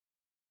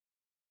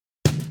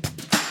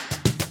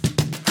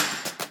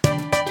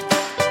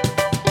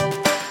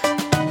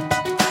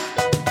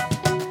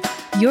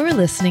You're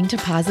listening to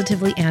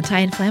Positively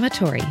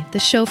Anti-Inflammatory, the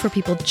show for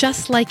people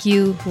just like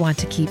you who want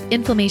to keep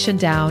inflammation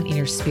down and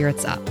your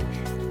spirits up.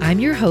 I'm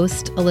your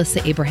host,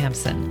 Alyssa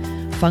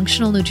Abrahamson,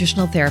 functional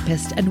nutritional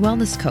therapist and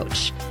wellness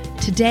coach.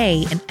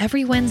 Today and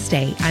every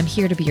Wednesday, I'm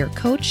here to be your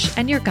coach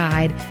and your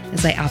guide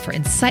as I offer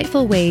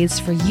insightful ways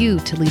for you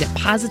to lead a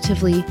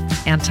positively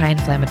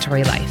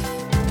anti-inflammatory life.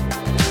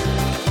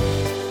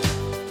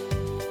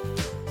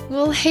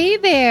 Well, hey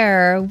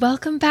there.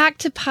 Welcome back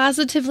to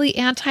Positively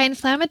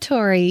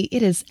Anti-Inflammatory.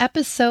 It is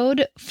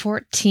episode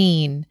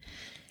 14.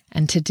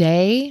 And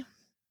today,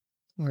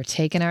 we're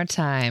taking our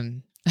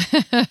time.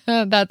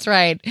 That's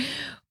right.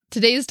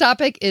 Today's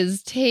topic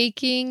is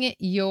taking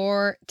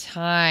your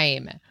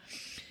time.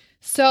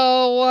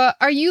 So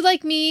are you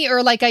like me,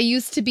 or like I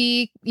used to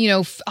be,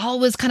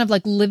 always kind of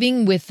like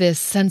living with this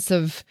sense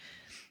of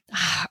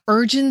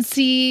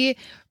urgency,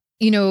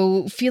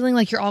 feeling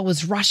like you're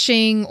always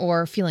rushing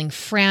or feeling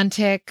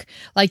frantic,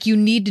 like you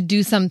need to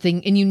do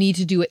something and you need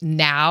to do it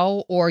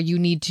now, or you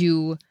need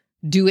to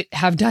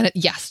have done it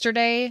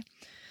yesterday?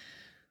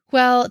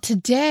 Well,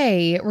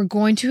 today we're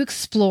going to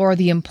explore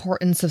the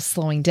importance of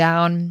slowing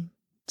down,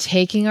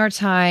 taking our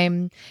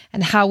time,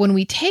 and how when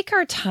we take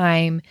our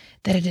time,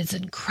 that it is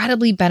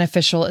incredibly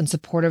beneficial and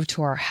supportive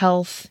to our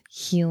health,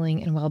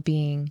 healing, and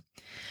well-being.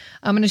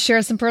 I'm going to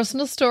share some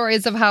personal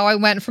stories of how I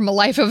went from a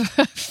life of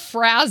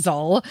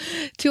frazzle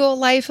to a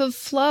life of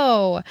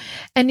flow.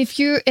 And if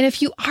you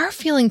are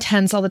feeling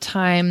tense all the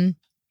time,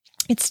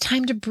 it's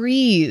time to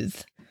breathe.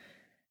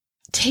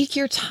 Take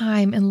your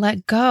time and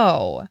let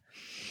go.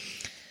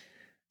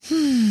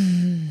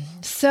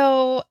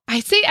 So I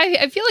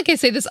feel like I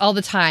say this all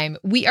the time.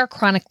 We are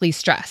chronically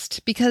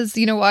stressed because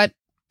you know what?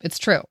 It's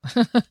true.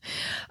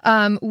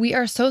 We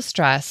are so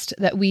stressed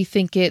that we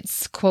think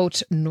it's,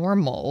 quote,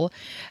 normal,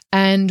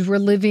 and we're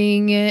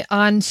living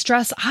on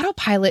stress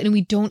autopilot and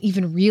we don't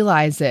even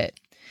realize it.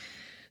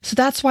 So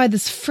that's why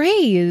this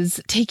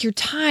phrase, take your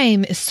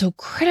time, is so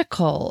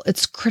critical.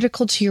 It's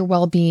critical to your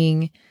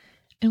well-being,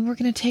 and we're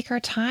going to take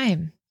our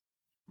time.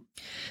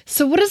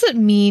 So what does it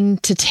mean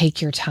to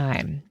take your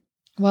time?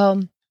 Well,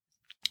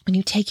 when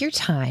you take your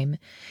time,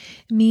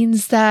 it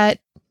means that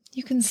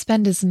you can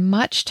spend as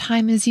much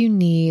time as you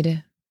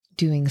need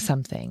doing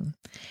something,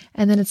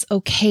 and then it's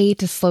okay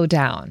to slow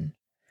down.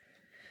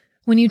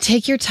 When you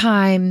take your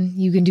time,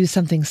 you can do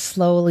something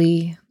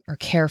slowly or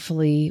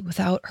carefully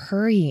without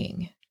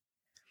hurrying.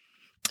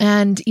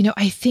 And,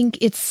 I think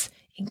it's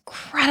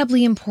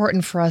incredibly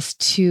important for us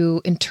to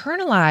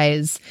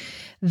internalize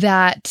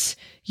that,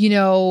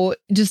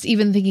 just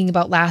even thinking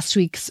about last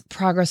week's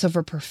progress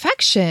over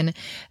perfection,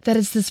 that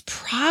it's this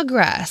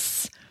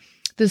progress,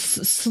 this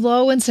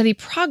slow and steady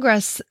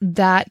progress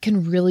that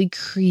can really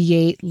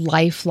create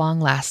lifelong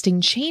lasting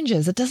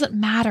changes. It doesn't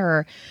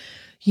matter,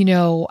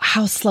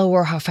 how slow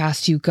or how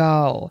fast you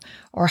go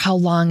or how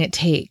long it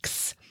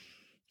takes.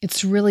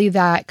 It's really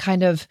that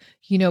kind of,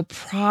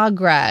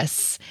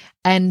 progress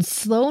and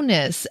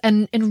slowness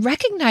and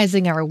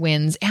recognizing our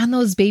wins and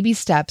those baby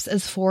steps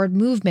as forward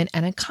movement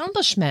and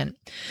accomplishment.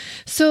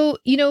 So,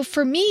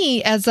 for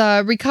me as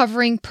a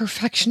recovering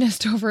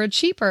perfectionist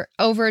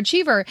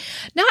overachiever,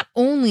 not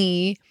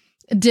only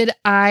did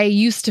I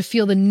used to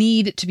feel the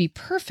need to be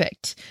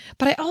perfect,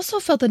 but I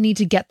also felt the need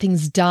to get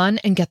things done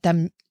and get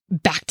them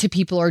back to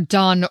people or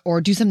done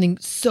or do something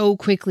so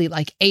quickly,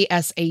 like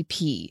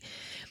ASAP.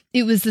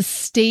 It was the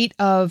state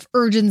of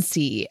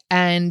urgency,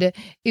 and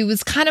it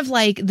was kind of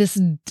like this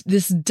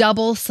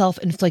double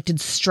self-inflicted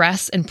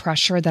stress and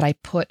pressure that I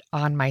put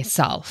on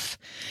myself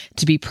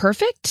to be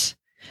perfect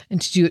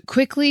and to do it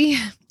quickly,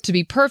 to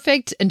be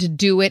perfect and to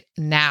do it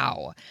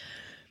now.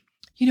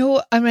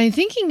 When I'm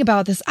thinking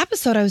about this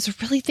episode, I was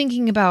really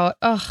thinking about,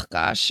 I'm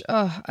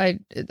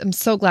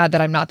so glad that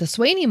I'm not this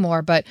way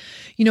anymore. But,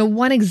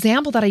 one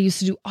example that I used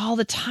to do all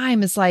the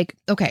time is like,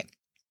 okay,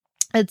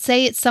 let's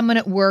say it's someone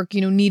at work,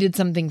 needed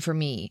something from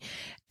me,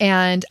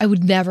 and I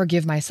would never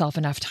give myself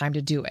enough time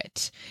to do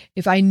it.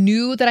 If I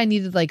knew that I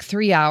needed like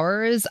 3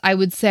 hours, I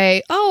would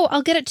say, oh,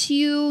 I'll get it to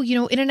you,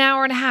 in an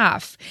hour and a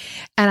half.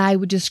 And I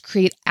would just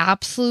create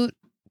absolute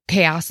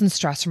chaos and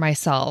stress for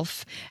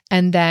myself.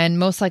 And then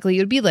most likely it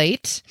would be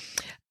late.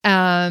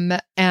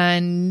 What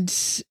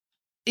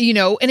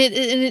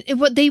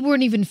they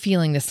weren't even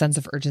feeling this sense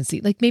of urgency.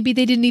 Like maybe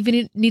they didn't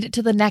even need it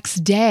to the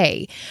next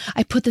day.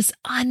 I put this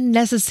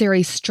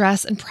unnecessary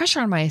stress and pressure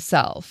on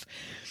myself.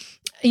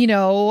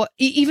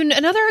 Even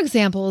another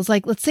example is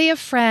like, let's say a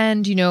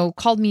friend,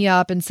 called me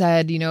up and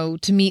said,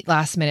 to meet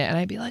last minute. And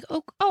I'd be like,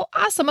 oh,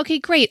 awesome. Okay,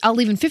 great. I'll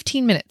leave in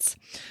 15 minutes.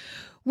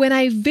 When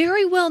I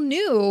very well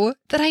knew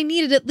that I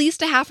needed at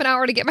least a half an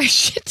hour to get my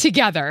shit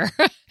together.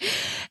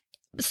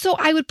 So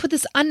I would put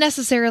this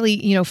unnecessary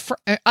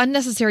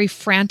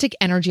frantic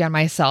energy on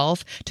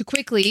myself to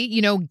quickly,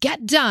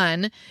 get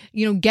done,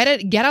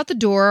 get out the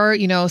door,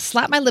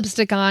 slap my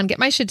lipstick on, get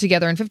my shit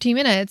together in 15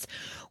 minutes,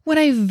 when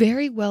I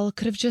very well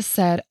could have just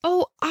said,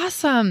 oh,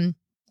 awesome.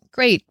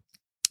 Great.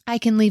 I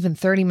can leave in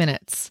 30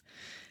 minutes.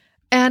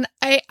 And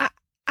why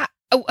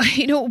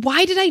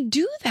did I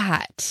do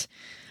that?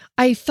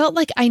 I felt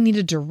like I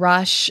needed to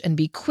rush and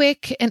be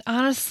quick. And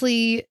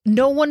honestly,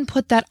 no one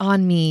put that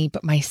on me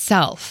but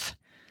myself.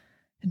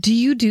 Do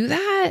you do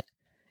that?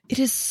 It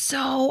is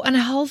so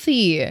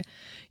unhealthy.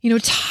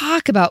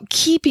 Talk about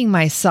keeping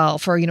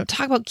myself or,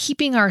 talk about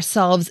keeping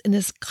ourselves in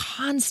this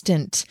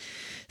constant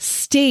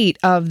state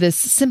of this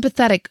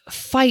sympathetic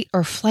fight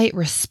or flight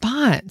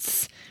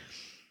response.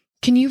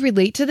 Can you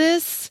relate to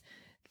this?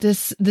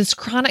 This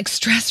chronic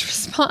stress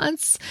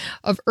response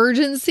of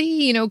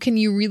urgency? Can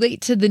you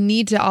relate to the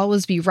need to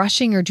always be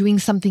rushing or doing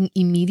something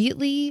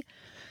immediately?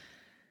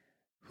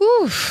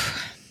 Whew.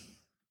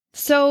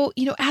 So,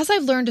 as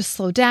I've learned to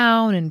slow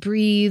down and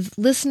breathe,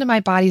 listen to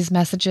my body's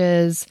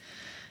messages,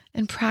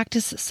 and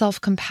practice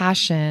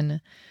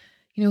self-compassion,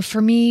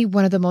 for me,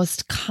 one of the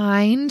most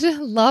kind,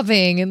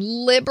 loving, and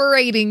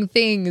liberating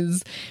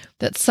things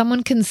that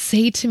someone can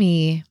say to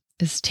me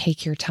is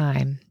take your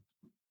time.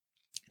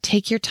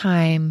 Take your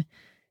time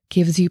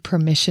gives you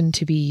permission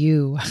to be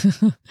you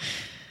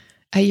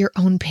at your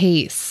own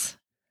pace.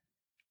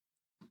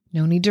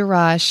 No need to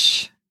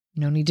rush.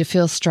 No need to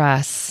feel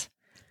stress.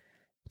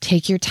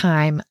 Take your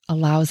time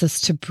allows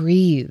us to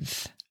breathe.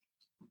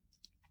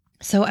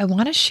 So I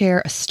want to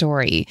share a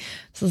story.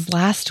 This was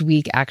last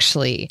week,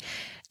 actually.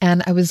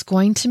 And I was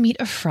going to meet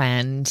a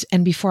friend.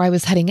 And before I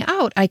was heading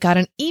out, I got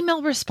an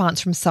email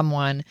response from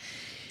someone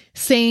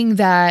saying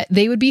that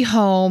they would be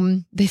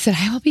home. They said,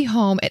 I will be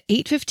home at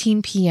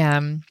 8:15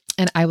 p.m.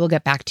 and I will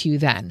get back to you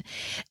then.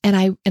 And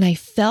I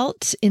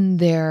felt in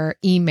their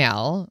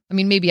email, I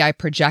mean, maybe I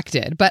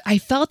projected, but I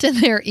felt in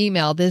their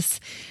email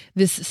this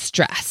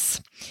stress.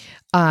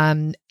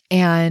 And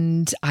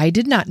I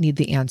did not need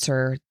the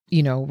answer,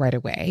 right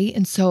away.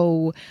 And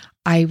so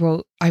I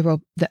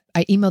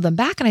emailed them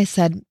back and I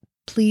said,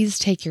 please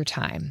take your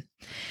time.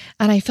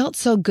 And I felt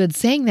so good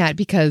saying that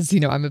because,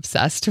 I'm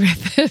obsessed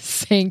with this,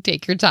 saying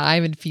take your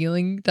time and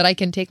feeling that I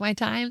can take my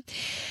time.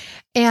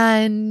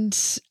 And,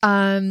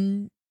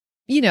 and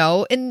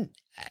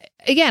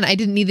again, I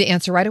didn't need the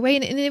answer right away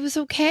and it was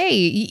okay.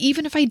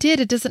 Even if I did,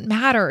 it doesn't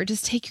matter.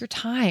 Just take your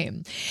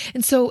time.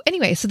 And so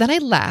anyway, so then I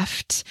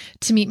left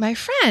to meet my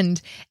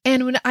friend.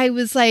 And when I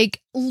was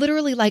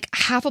literally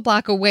half a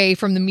block away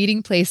from the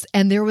meeting place,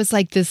 and there was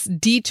this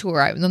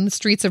detour. I was on the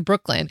streets of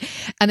Brooklyn,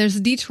 and there's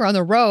a detour on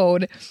the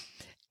road.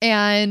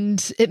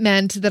 And it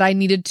meant that I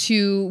needed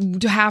to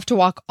have to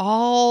walk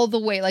all the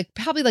way,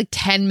 probably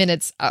 10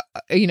 minutes,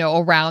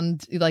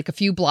 around a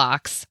few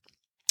blocks.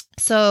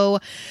 So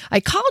I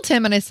called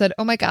him and I said,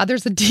 oh my God,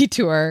 there's a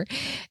detour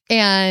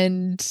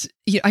and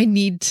I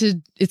need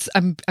to,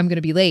 I'm going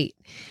to be late.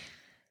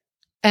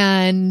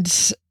 And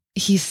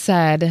he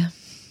said,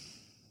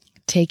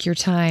 take your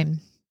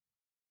time.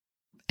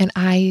 And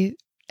I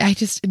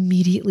just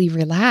immediately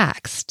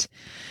relaxed.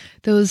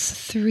 Those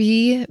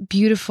 3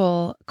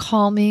 beautiful,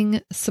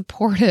 calming,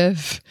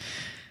 supportive,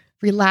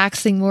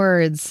 relaxing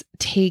words,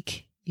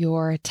 take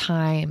your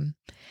time.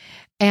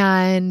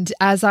 And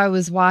as I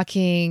was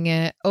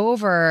walking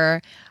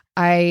over,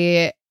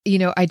 I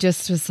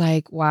just was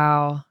like,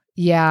 wow,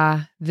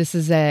 yeah, this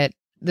is it.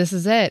 This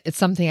is it. It's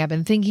something I've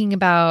been thinking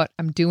about.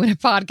 I'm doing a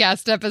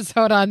podcast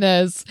episode on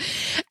this.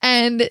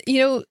 And,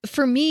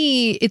 for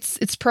me,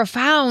 it's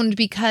profound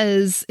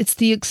because it's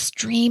the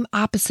extreme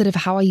opposite of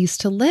how I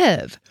used to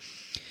live.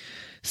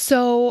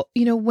 So,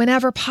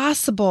 whenever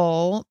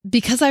possible,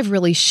 because I've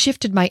really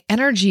shifted my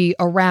energy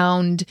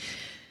around,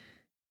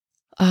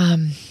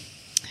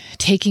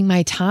 taking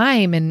my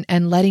time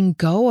and letting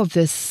go of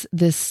this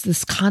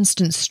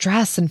constant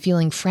stress and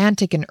feeling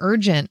frantic and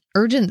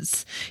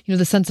urgence,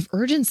 the sense of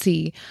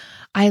urgency.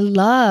 I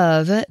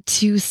love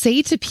to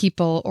say to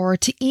people or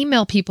to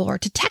email people or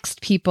to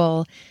text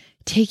people,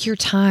 take your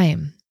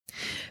time.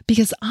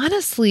 Because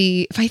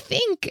honestly, if I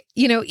think,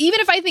 even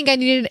if I think I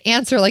needed an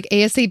answer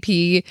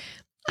ASAP,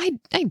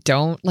 I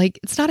don't.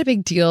 It's not a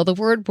big deal. The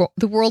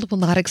world will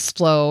not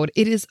explode.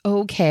 It is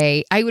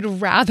okay. I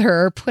would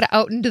rather put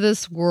out into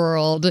this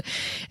world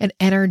an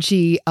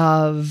energy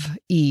of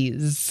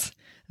ease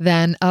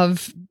than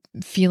of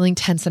feeling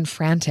tense and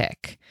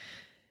frantic.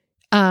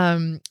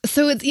 So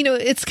it's,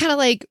 it's kind of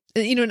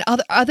in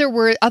other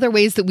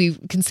ways that we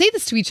can say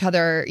this to each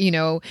other,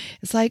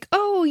 it's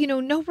oh,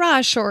 no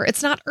rush, or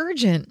it's not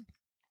urgent.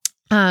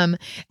 And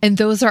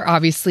those are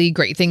obviously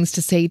great things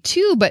to say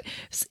too. But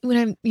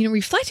when I'm,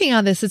 reflecting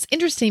on this, it's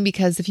interesting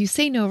because if you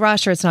say no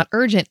rush or it's not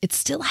urgent, it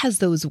still has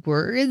those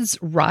words,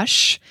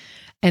 rush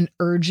and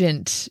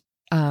urgent,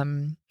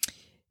 in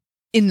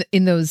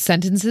those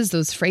sentences,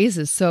 those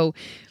phrases. So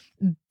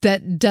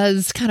that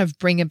does kind of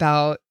bring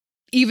about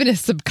even a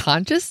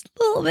subconscious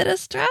little bit of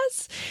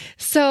stress.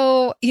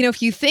 So,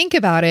 if you think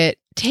about it,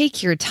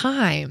 take your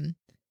time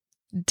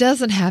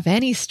doesn't have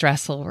any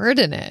stressful word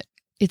in it.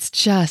 It's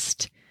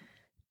just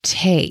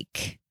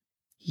take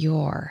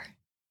your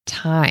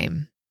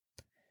time.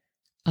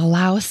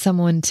 Allow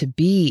someone to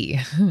be.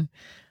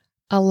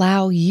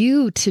 Allow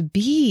you to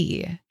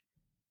be.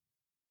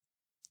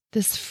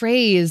 This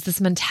phrase, this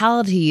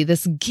mentality,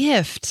 this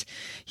gift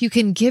you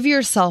can give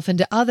yourself and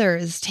to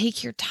others.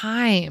 Take your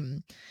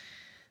time.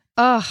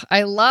 Oh,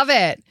 I love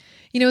it.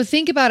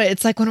 Think about it.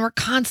 It's like when we're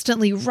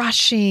constantly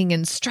rushing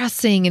and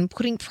stressing and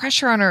putting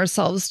pressure on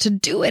ourselves to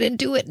do it and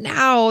do it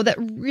now, that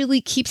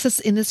really keeps us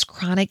in this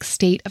chronic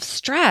state of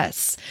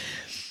stress.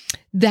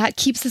 That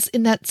keeps us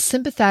in that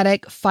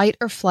sympathetic fight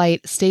or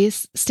flight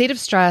state of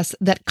stress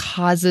that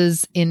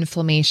causes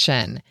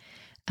inflammation.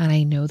 And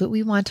I know that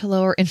we want to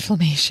lower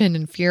inflammation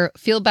and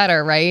feel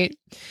better, right?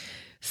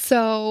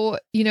 So,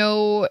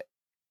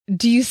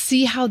 do you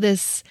see how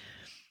this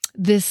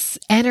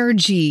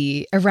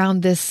energy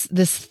around this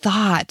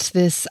thought,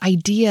 this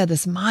idea,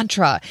 this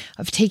mantra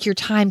of take your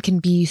time can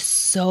be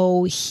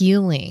so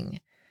healing?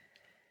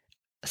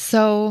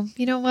 So,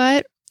 you know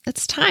what?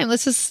 It's time.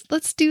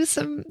 Let's do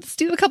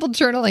a couple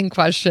journaling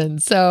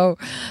questions. So,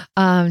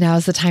 now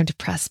is the time to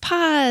press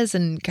pause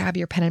and grab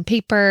your pen and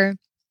paper.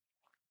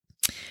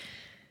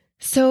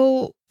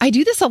 So I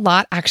do this a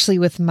lot actually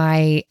with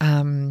my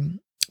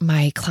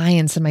my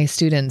clients and my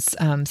students,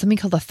 something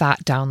called a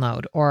thought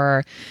download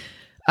or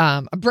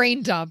a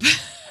brain dump.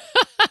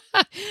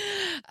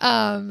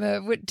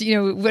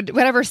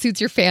 Whatever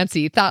suits your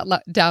fancy, thought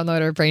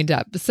download or brain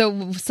dump. So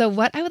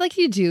what I would like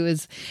you to do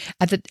is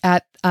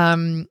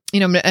I'm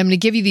going to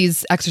give you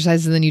these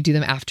exercises and then you do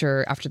them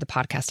after the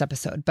podcast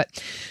episode.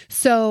 But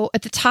so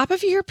at the top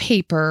of your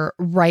paper,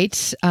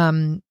 write,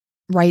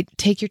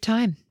 take your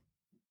time.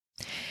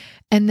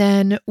 And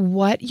then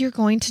what you're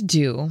going to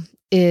do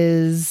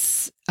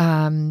is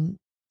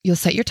you'll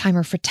set your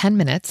timer for 10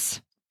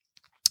 minutes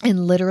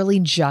and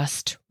literally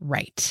just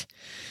write.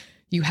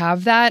 You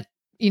have that,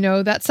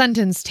 that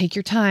sentence, take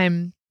your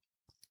time.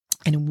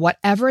 And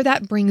whatever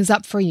that brings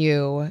up for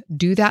you,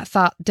 do that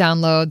thought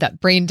download,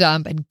 that brain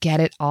dump, and get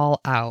it all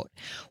out.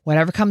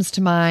 Whatever comes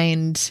to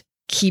mind,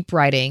 keep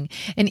writing.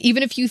 And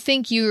even if you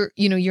think you're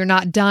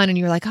not done and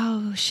you're like,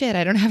 oh shit,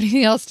 I don't have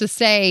anything else to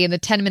say, and the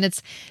 10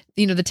 minutes,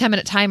 the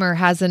 10-minute timer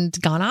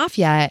hasn't gone off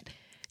yet,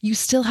 you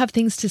still have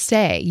things to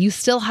say. You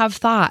still have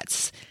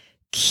thoughts.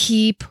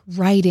 Keep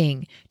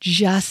writing.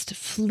 Just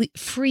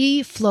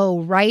free flow,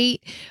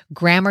 write.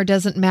 Grammar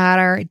doesn't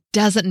matter. It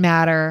doesn't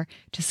matter.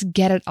 Just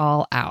get it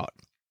all out.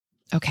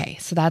 Okay,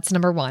 so that's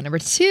number one. Number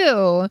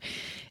two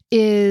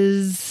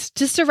is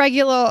just a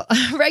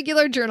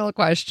regular journal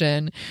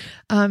question.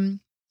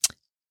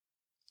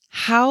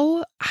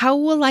 How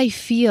will I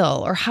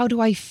feel, or how do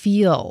I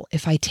feel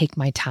if I take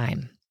my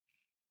time?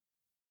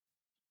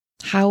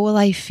 How will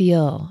I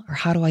feel, or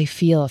how do I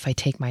feel if I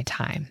take my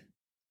time?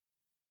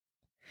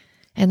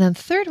 And then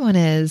third one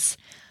is,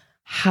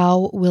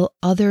 how will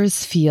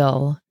others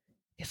feel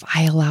if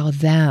I allow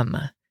them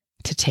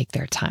to take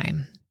their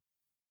time?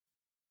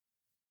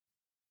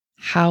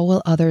 How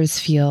will others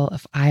feel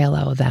if I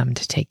allow them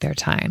to take their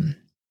time?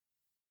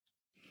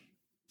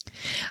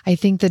 I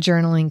think the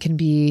journaling can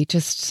be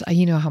just,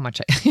 how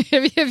much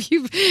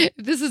if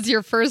this is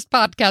your first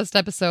podcast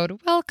episode,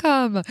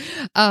 welcome.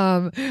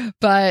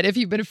 But if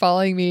you've been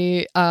following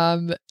me,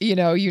 you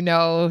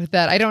know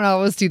that I don't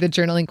always do the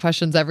journaling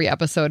questions every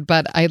episode,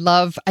 but I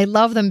love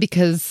them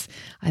because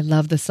I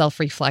love the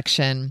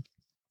self-reflection.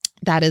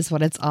 That is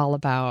what it's all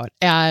about.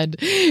 And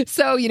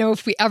so,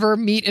 if we ever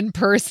meet in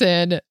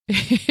person,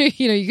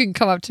 you can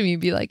come up to me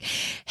and be like,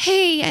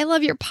 hey, I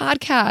love your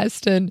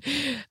podcast. And,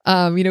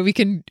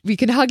 we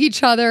can hug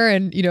each other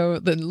and,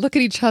 then look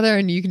at each other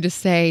and you can just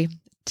say,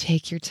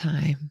 take your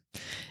time.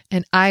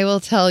 And I will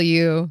tell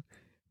you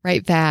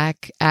right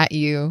back at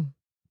you,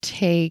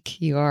 take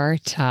your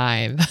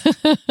time.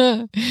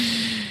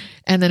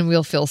 And then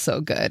we'll feel so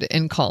good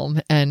and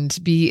calm and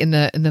be in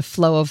the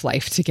flow of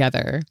life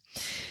together.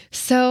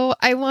 So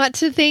I want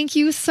to thank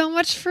you so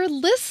much for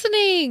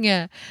listening.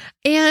 And,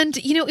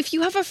 if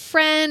you have a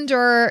friend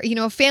or,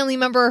 a family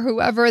member or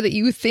whoever that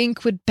you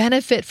think would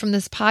benefit from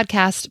this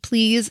podcast,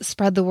 please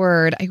spread the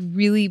word. I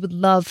really would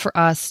love for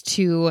us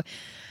to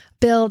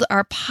build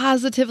our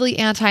positively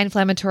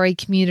anti-inflammatory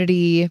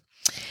community.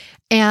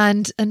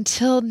 And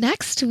until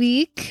next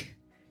week,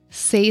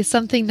 say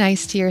something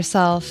nice to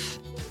yourself,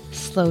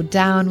 slow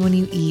down when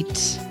you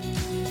eat,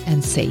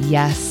 and say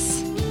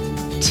yes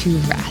to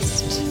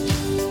rest.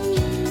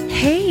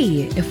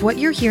 Hey, if what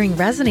you're hearing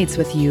resonates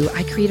with you,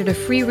 I created a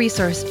free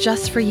resource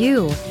just for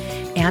you,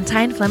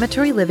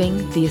 Anti-Inflammatory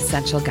Living, The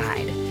Essential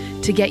Guide.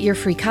 To get your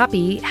free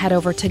copy, head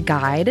over to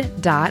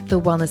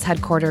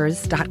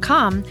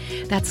guide.thewellnessheadquarters.com.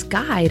 That's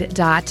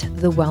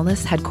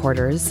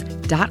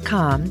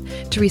guide.thewellnessheadquarters.com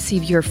to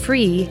receive your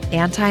free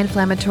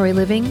Anti-Inflammatory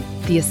Living,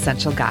 The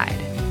Essential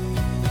Guide.